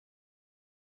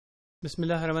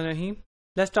Bismillahirrahmanirrahim.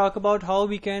 Let's talk about how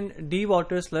we can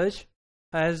dewater sludge.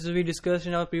 As we discussed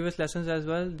in our previous lessons as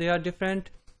well, there are different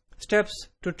steps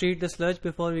to treat the sludge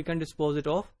before we can dispose it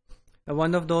off.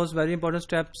 One of those very important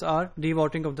steps are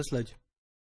dewatering of the sludge.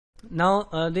 Now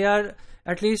there are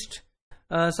at least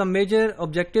some major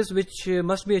objectives which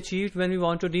must be achieved when we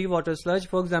want to dewater sludge.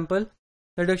 For example,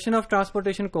 reduction of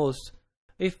transportation costs.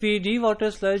 If we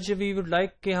dewater sludge, we would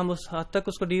like कि हम उस हद तक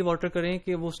उसको dewater करें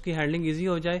कि वो उसकी handling easy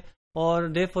हो जाए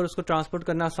और therefore उसको transport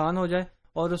करना आसान हो जाए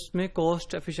और उसमें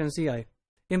cost efficiency आए.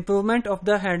 Improvement of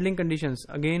the handling conditions.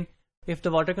 Again, if the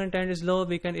water content is low,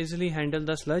 we can easily handle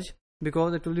the sludge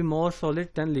because it will be more solid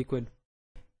than liquid.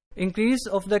 Increase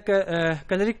of the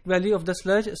caloric value of the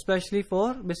sludge, especially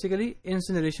for basically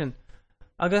incineration.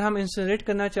 अगर हम incinerate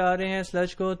करना चाह रहे हैं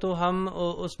sludge को तो हम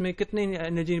उसमें कितनी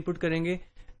energy input करेंगे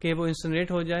कि वो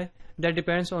incinerate हो जाए. That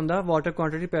depends on the water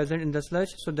quantity present in the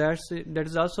sludge. So that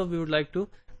is also we would like to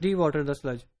dewater the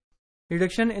sludge.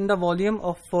 Reduction in the volume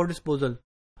for disposal.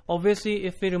 Obviously,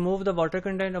 if we remove the water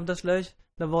content of the sludge,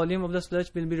 the volume of the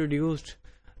sludge will be reduced,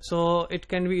 so it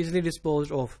can be easily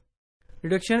disposed of.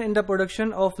 Reduction in the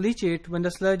production of leachate when the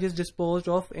sludge is disposed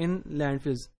of in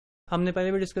landfills. हमने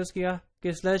पहले भी discuss किया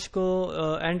कि sludge को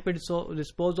end पे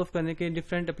dispose of करने के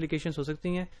different applications हो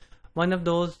सकती हैं. One of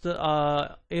those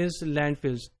is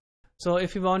landfills. So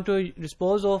if you want to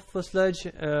dispose of sludge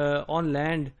on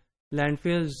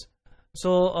landfills,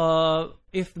 so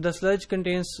if the sludge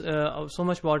contains so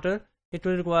much water, it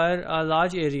will require a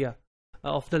large area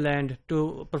of the land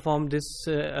to perform this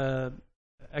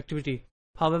activity.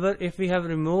 However, if we have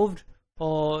removed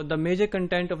the major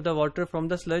content of the water from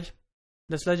the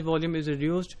sludge volume is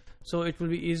reduced, so it will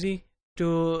be easy to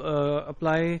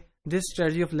apply this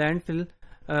strategy of landfill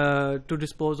to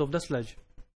dispose of the sludge.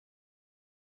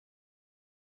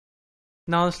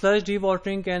 Now, sludge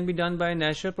dewatering can be done by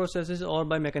natural processes or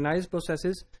by mechanized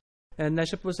processes. And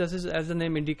natural processes, as the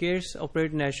name indicates,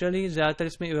 operate naturally. ज़्यादातर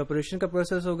इसमें evaporation का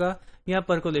process होगा या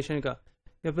percolation का.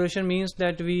 Evaporation means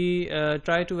that we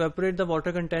try to evaporate the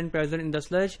water content present in the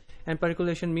sludge, and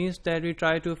percolation means that we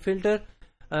try to filter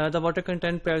the water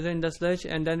content present in the sludge,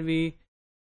 and then we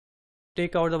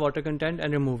take out the water content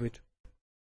and remove it.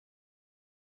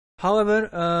 However,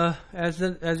 as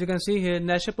you can see here,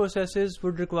 natural processes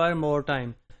would require more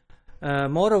time.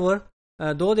 Moreover,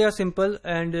 though they are simple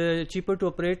and cheaper to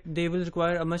operate, they will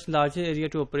require a much larger area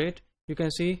to operate. You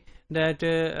can see that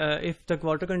if the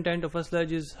water content of a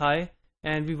sludge is high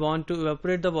and we want to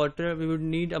evaporate the water, we would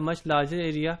need a much larger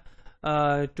area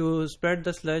to spread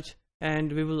the sludge,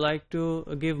 and we would like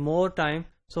to give more time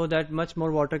so that much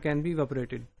more water can be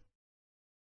evaporated.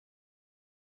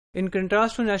 In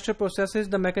contrast to natural processes,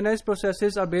 the mechanized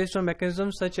processes are based on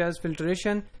mechanisms such as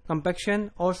filtration,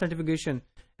 compaction or centrifugation,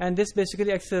 and this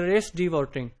basically accelerates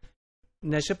dewatering.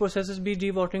 Natural processes भी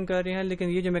dewatering कर रहे हैं, लेकिन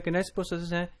ये जो mechanized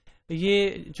processes हैं,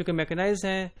 ये चूँकि mechanized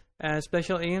हैं,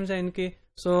 special aims हैं इनके,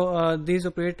 so these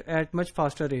operate at much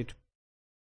faster rate.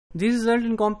 These result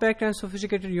in compact and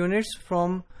sophisticated units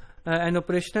from an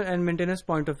operational and maintenance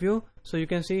point of view. So you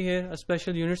can see here,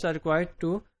 special units are required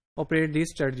to operate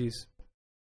these strategies.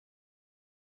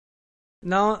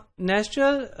 Now,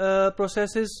 natural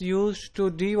processes used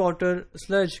to dewater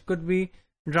sludge could be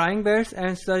drying beds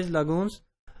and sludge lagoons.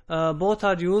 Both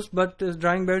are used, but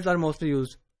drying beds are mostly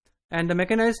used. And the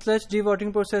mechanized sludge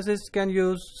dewatering processes can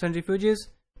use centrifuges,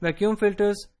 vacuum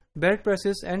filters, bed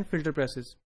presses and filter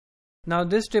presses. Now,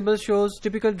 this table shows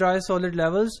typical dry solid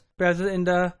levels present in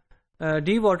the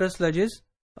dewater sludges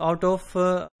out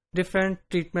of different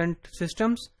treatment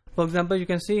systems. For example, you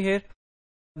can see here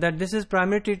that this is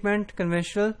primary treatment,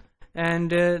 conventional, and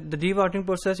the dewatering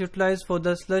process utilized for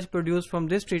the sludge produced from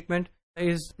this treatment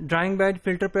is drying bed,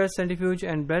 filter press, centrifuge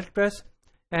and bed press.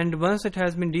 And once it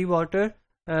has been dewatered,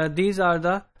 these are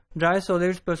the dry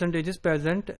solids percentages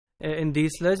present in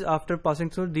these sludge after passing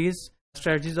through these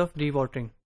strategies of dewatering.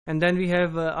 And then we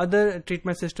have other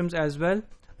treatment systems as well.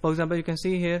 For example, you can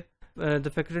see here the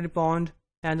factory pond,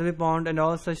 annually pond and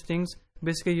all such things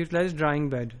basically utilize drying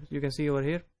bed. You can see over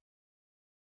here.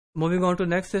 Moving on to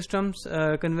next systems,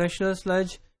 conventional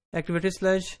sludge, activated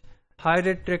sludge, high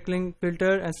rate trickling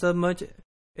filter and submerged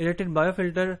aerated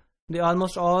biofilter.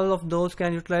 Almost all of those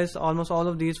can utilize almost all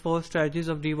of these four strategies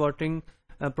of dewatering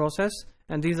process,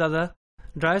 and these are the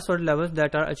dry solid levels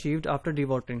that are achieved after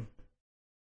dewatering.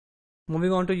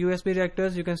 Moving on to USB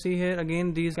reactors, you can see here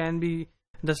again these can be,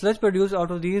 the sludge produced out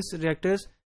of these reactors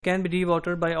can be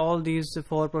dewatered by all these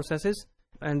four processes,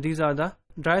 and these are the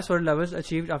dry solid levels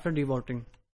achieved after dewatering.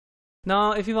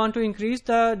 Now, if you want to increase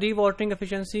the dewatering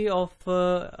efficiency of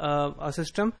a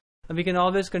system, we can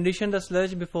always condition the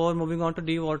sludge before moving on to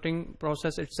dewatering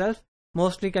process itself.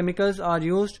 Mostly chemicals are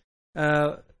used,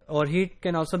 or heat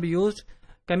can also be used.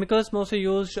 Chemicals mostly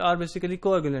used are basically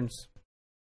coagulants.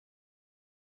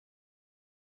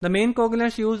 The main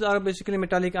coagulants used are basically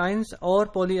metallic ions or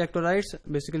polyachlorides,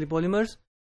 basically polymers.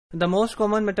 The most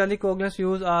common metallic coagulants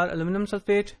used are aluminum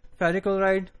sulfate, ferric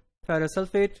chloride, ferrous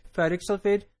sulfate, ferric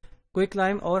sulfate,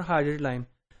 quicklime or hydrated lime.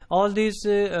 All these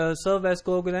serve as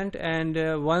coagulant,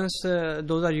 and once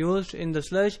those are used in the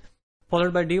sludge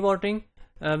followed by dewatering,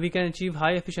 we can achieve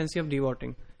high efficiency of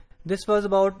dewatering. This was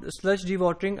about sludge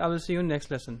dewatering. I will see you in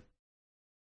next lesson.